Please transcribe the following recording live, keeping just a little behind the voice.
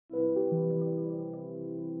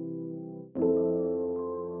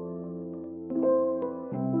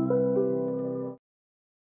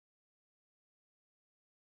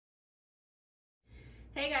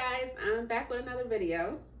back with another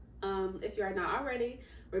video. If you are not already,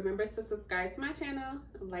 remember to subscribe to my channel,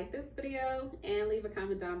 like this video, and leave a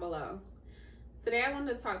comment down below. Today I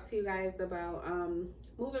wanted to talk to you guys about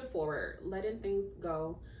moving forward, letting things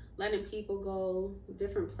go, letting people go,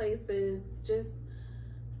 different places, just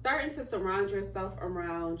starting to surround yourself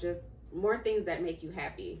around just more things that make you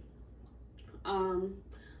happy.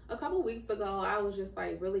 A couple weeks ago, I was just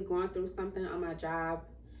like really going through something on my job,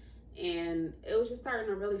 and it was just starting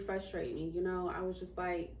to really frustrate me. You know, I was just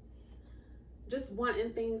like, just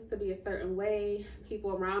wanting things to be a certain way,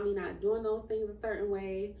 people around me not doing those things a certain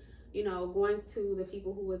way, you know, going to the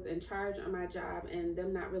people who was in charge of my job and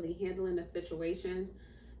them not really handling the situation.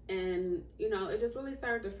 And, you know, it just really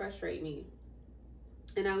started to frustrate me.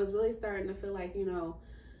 And I was really starting to feel like, you know,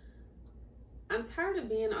 I'm tired of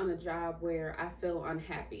being on a job where I feel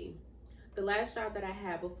unhappy. The last job that I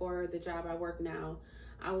had before the job I work now,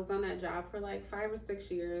 I was on that job for like 5 or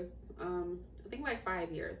 6 years. I think like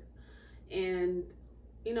 5 years. And,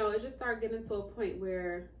 you know, it just started getting to a point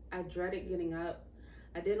where I dreaded getting up.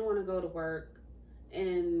 I didn't want to go to work.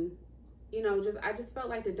 And, you know, I just felt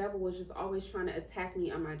like the devil was just always trying to attack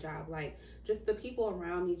me on my job. Like, just the people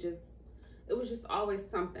around me, it was just always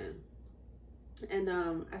something. And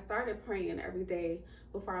I started praying every day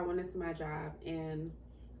before I went into my job. And,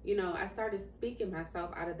 you know, I started speaking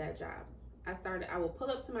myself out of that job. I will pull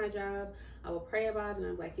up to my job, I will pray about it, and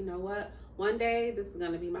I'm like, you know what? One day, this is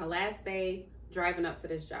going to be my last day driving up to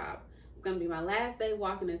this job. It's going to be my last day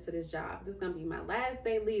walking into this job. This is going to be my last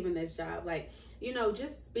day leaving this job. Like, you know,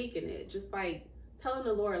 just speaking it, just like telling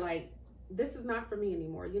the Lord, like, this is not for me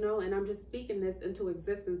anymore, you know? And I'm just speaking this into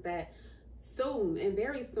existence that soon and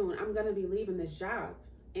very soon, I'm going to be leaving this job.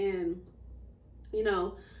 And, you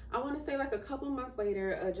know, I want to say like a couple months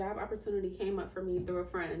later, a job opportunity came up for me through a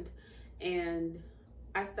friend. And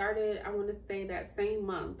I want to say that same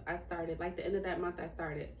month I started, like the end of that month I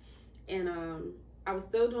started. And I was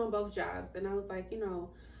still doing both jobs. And I was like, you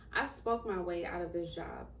know, I spoke my way out of this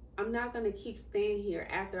job. I'm not going to keep staying here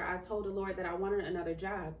after I told the Lord that I wanted another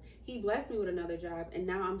job. He blessed me with another job, and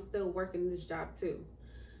now I'm still working this job too.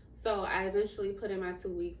 So I eventually put in my 2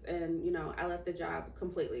 weeks, and, you know, I left the job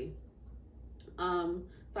completely. So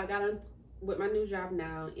I got on with my new job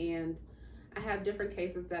now, and I have different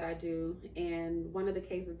cases that I do. And one of the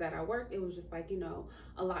cases that I work, it was just like, you know,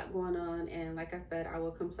 a lot going on. And like I said, I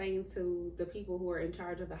would complain to the people who are in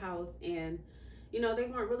charge of the house, and, you know, they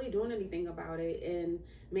weren't really doing anything about it, and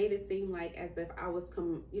made it seem like as if I was,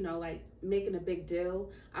 you know, like making a big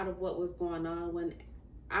deal out of what was going on, when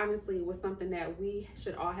honestly it was something that we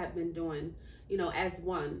should all have been doing, you know, as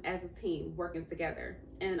a team, working together.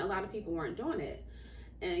 And a lot of people weren't doing it.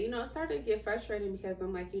 And, you know, it started to get frustrating because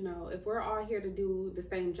I'm like, you know, if we're all here to do the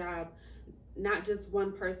same job, not just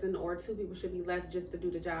one person or two people should be left just to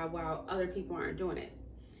do the job while other people aren't doing it.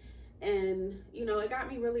 And, you know, it got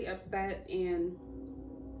me really upset. And,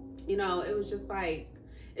 you know, it was just like,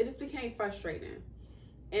 it just became frustrating.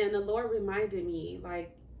 And the Lord reminded me,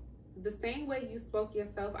 like, the same way you spoke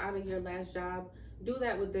yourself out of your last job, do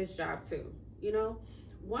that with this job too. You know,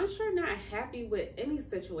 once you're not happy with any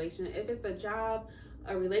situation, if it's a job,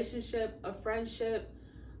 a relationship, a friendship,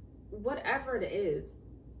 whatever it is,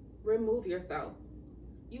 remove yourself.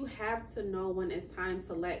 You have to know when it's time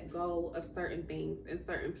to let go of certain things and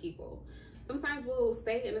certain people. Sometimes we'll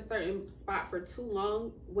stay in a certain spot for too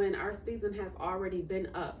long when our season has already been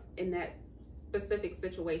up in that specific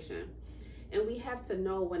situation. And we have to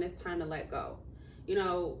know when it's time to let go. You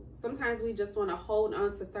know, sometimes we just want to hold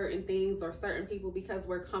on to certain things or certain people because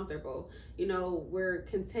we're comfortable. You know, we're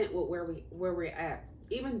content with where we're at.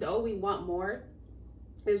 Even though we want more,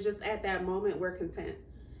 it's just at that moment we're content.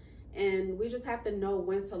 And we just have to know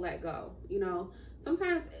when to let go. You know,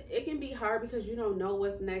 sometimes it can be hard because you don't know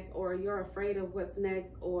what's next, or you're afraid of what's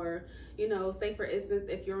next, or, you know, say for instance,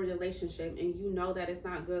 if you're in a relationship and you know that it's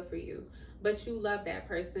not good for you, but you love that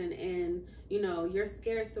person, and, you know, you're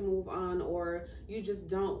scared to move on, or you just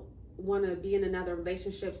don't want to be in another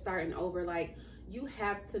relationship starting over. Like, you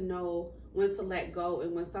have to know when to let go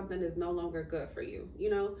and when something is no longer good for you. You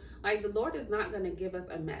know, like, the Lord is not going to give us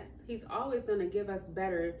a mess. He's always going to give us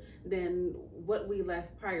better than what we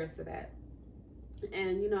left prior to that.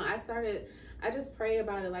 And, you know, I just pray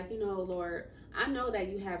about it, like, you know, Lord, I know that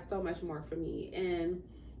you have so much more for me, and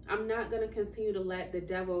I'm not going to continue to let the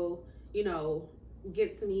devil, you know,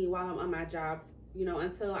 get to me while I'm on my job, you know,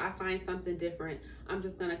 until I find something different. I'm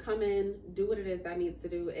just going to come in, do what it is I need to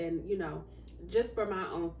do, and, you know, just for my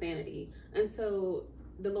own sanity, until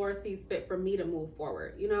the Lord sees fit for me to move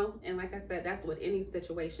forward, you know. And like I said, that's with any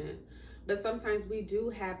situation. But sometimes we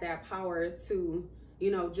do have that power to,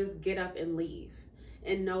 you know, just get up and leave.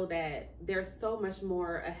 and know that there's so much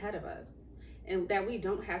more ahead of us and that we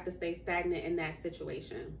don't have to stay stagnant in that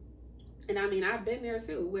situation. And I mean, I've been there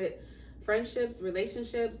too with friendships,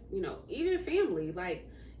 relationships, you know, even family. Like,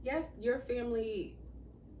 yes, your family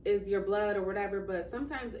is your blood or whatever, but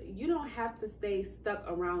sometimes you don't have to stay stuck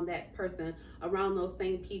around that person, around those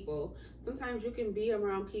same people. Sometimes you can be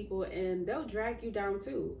around people and they'll drag you down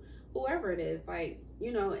too, whoever it is. Like,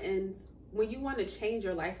 you know, and when you want to change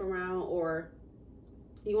your life around, or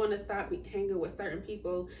you want to stop hanging with certain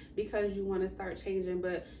people because you want to start changing,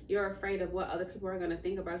 but you're afraid of what other people are going to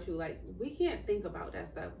think about you. Like, we can't think about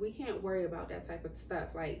that stuff. We can't worry about that type of stuff.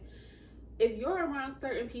 Like, if you're around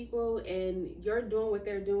certain people and you're doing what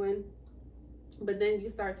they're doing, but then you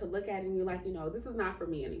start to look at it and you're like, you know, this is not for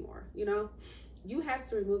me anymore, you know, you have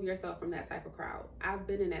to remove yourself from that type of crowd. I've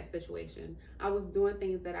been in that situation. I was doing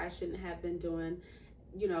things that I shouldn't have been doing,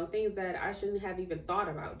 you know, things that I shouldn't have even thought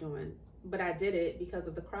about doing. But I did it because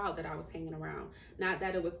of the crowd that I was hanging around. Not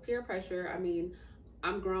that it was peer pressure. I mean,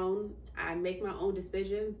 I'm grown. I make my own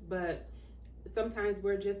decisions, but sometimes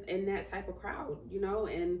we're just in that type of crowd, you know,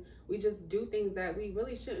 and we just do things that we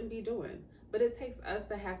really shouldn't be doing. But it takes us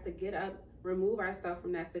to have to get up, remove ourselves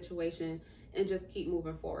from that situation, and just keep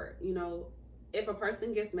moving forward. You know, if a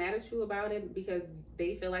person gets mad at you about it because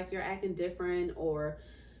they feel like you're acting different, or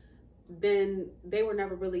then they were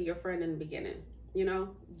never really your friend in the beginning. You know,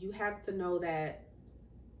 you have to know that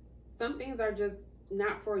some things are just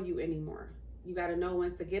not for you anymore. You got to know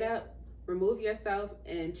when to get up, remove yourself,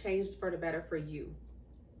 and change for the better for you.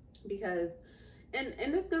 Because, and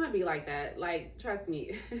it's going to be like that. Like, trust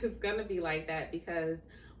me, it's going to be like that, because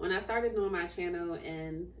when I started doing my channel,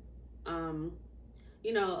 and,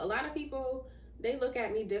 you know, a lot of people, they look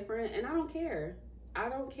at me different, and I don't care. I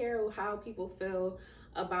don't care how people feel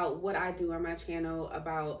about what I do on my channel,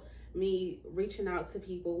 about me reaching out to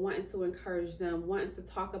people, wanting to encourage them, wanting to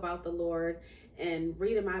talk about the Lord and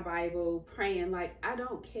reading my Bible, praying. Like, I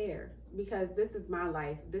don't care, because this is my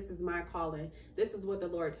life. This is my calling. This is what the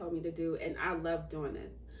Lord told me to do, and I love doing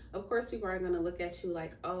this. Of course, people are going to look at you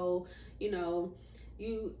like, oh, you know,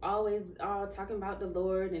 you always are talking about the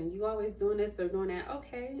Lord and you always doing this or doing that.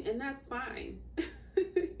 Okay, and that's fine.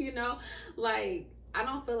 You know, like, I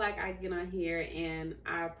don't feel like I get on here and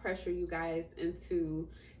I pressure you guys into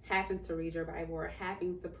having to read your Bible or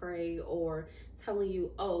having to pray or telling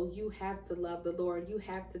you, oh, you have to love the Lord, you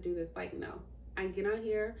have to do this. Like, no, I get on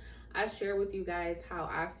here, I share with you guys how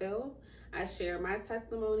I feel, I share my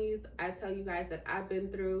testimonies, I tell you guys that I've been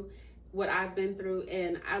through what I've been through,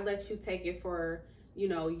 and I let you take it for, you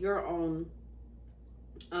know, your own,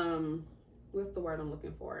 what's the word I'm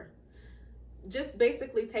looking for? Just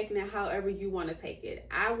basically taking it however you want to take it.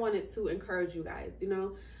 I wanted to encourage you guys, you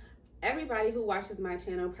know. Everybody who watches my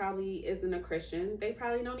channel probably isn't a Christian. They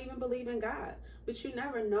probably don't even believe in God. But you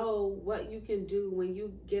never know what you can do when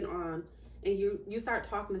you get on and you start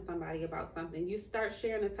talking to somebody about something. You start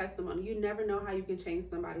sharing a testimony. You never know how you can change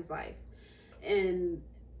somebody's life. And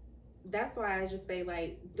that's why I just say,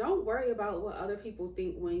 like, don't worry about what other people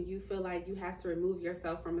think when you feel like you have to remove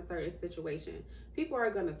yourself from a certain situation. People are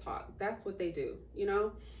going to talk. That's what they do, you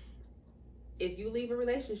know? If you leave a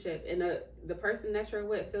relationship and the person that you're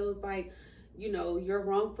with feels like, you know, you're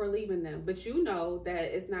wrong for leaving them, but you know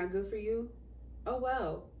that it's not good for you, oh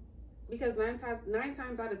well. Because nine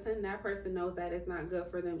times out of 10, that person knows that it's not good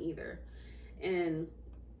for them either. And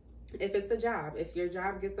if it's a job, if your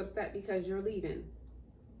job gets upset because you're leaving,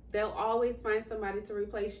 they'll always find somebody to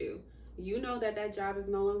replace you. You know that that job is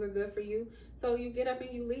no longer good for you, so you get up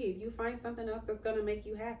and you leave. You find something else that's going to make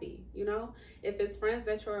you happy, you know? If it's friends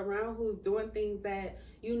that you're around who's doing things that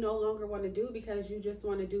you no longer want to do because you just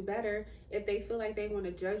want to do better, if they feel like they want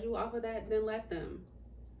to judge you off of that, then let them.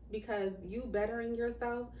 Because you bettering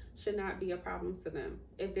yourself should not be a problem to them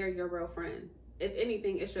if they're your real friend. If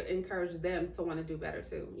anything, it should encourage them to want to do better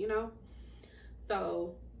too, you know?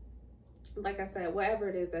 So, like I said, whatever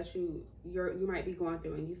it is that you might be going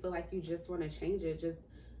through and you feel like you just want to change it, just,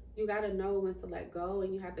 you got to know when to let go,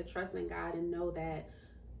 and you have to trust in God and know that,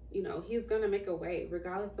 you know, he's going to make a way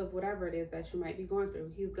regardless of whatever it is that you might be going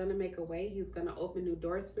through. He's going to make a way. He's going to open new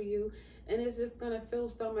doors for you, and it's just going to feel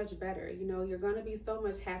so much better. You know, you're going to be so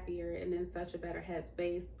much happier and in such a better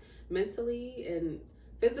headspace mentally and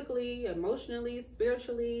physically, emotionally,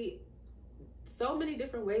 spiritually. So many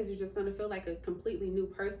different ways. You're just going to feel like a completely new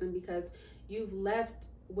person because you've left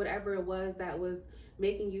whatever it was that was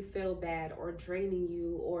making you feel bad or draining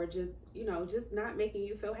you or just, you know, just not making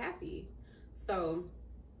you feel happy. So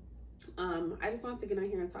I just wanted to get on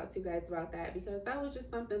here and talk to you guys about that, because that was just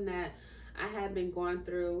something that I had been going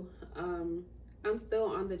through. I'm still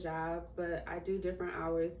on the job, but I do different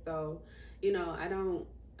hours, so You know, I don't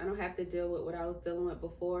have to deal with what I was dealing with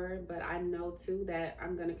before, but I know too that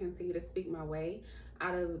I'm going to continue to speak my way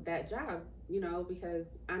out of that job, you know, because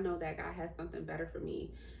I know that God has something better for me.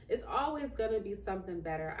 It's always going to be something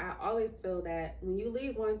better. I always feel that when you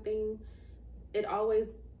leave one thing, it always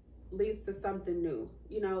leads to something new,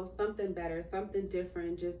 you know, something better, something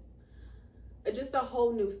different, just a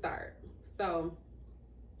whole new start. So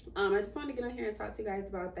I just wanted to get on here and talk to you guys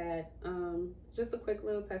about that. Just a quick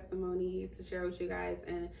little testimony to share with you guys,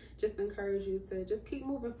 and just encourage you to just keep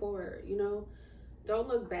moving forward. You know, don't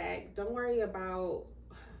look back. Don't worry about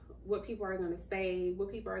what people are going to say, what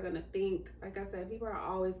people are going to think. Like I said, people are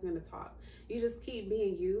always going to talk. You just keep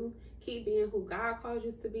being you, keep being who God calls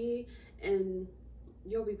you to be, and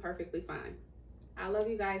you'll be perfectly fine. I love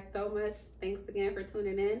you guys so much. Thanks again for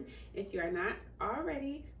tuning in. If you are not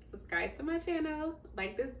already, subscribe to my channel,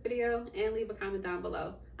 like this video, and leave a comment down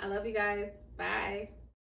below. I love you guys. Bye.